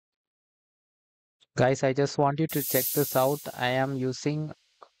Guys, I just want you to check this out. I am using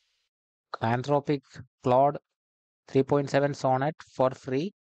Anthropic Claude 3.7 Sonnet for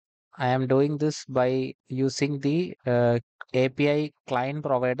free. I am doing this by using the API client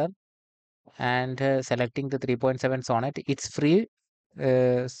provider and selecting the 3.7 Sonnet. It's free.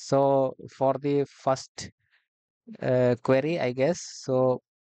 So for the first query, I guess. So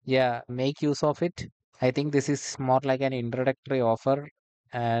yeah, make use of it. I think this is more like an introductory offer,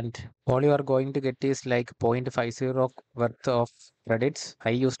 and all you are going to get is like 0.50 worth of credits.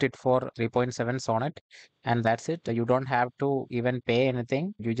 I used it for 3.7 Sonnet, and that's it. You don't have to even pay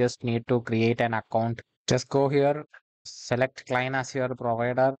anything. You just need to create an account. Just go here, select Client as your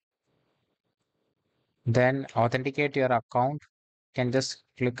provider, then authenticate your account. Can just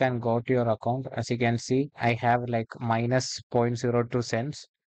click and go to your account. As you can see, I have like minus 0.02 cents.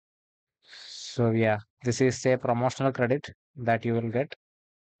 So yeah, this is a promotional credit that you will get.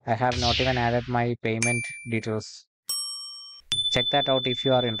 I have not even added my payment details. Check that out if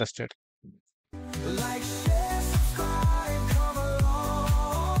you are interested.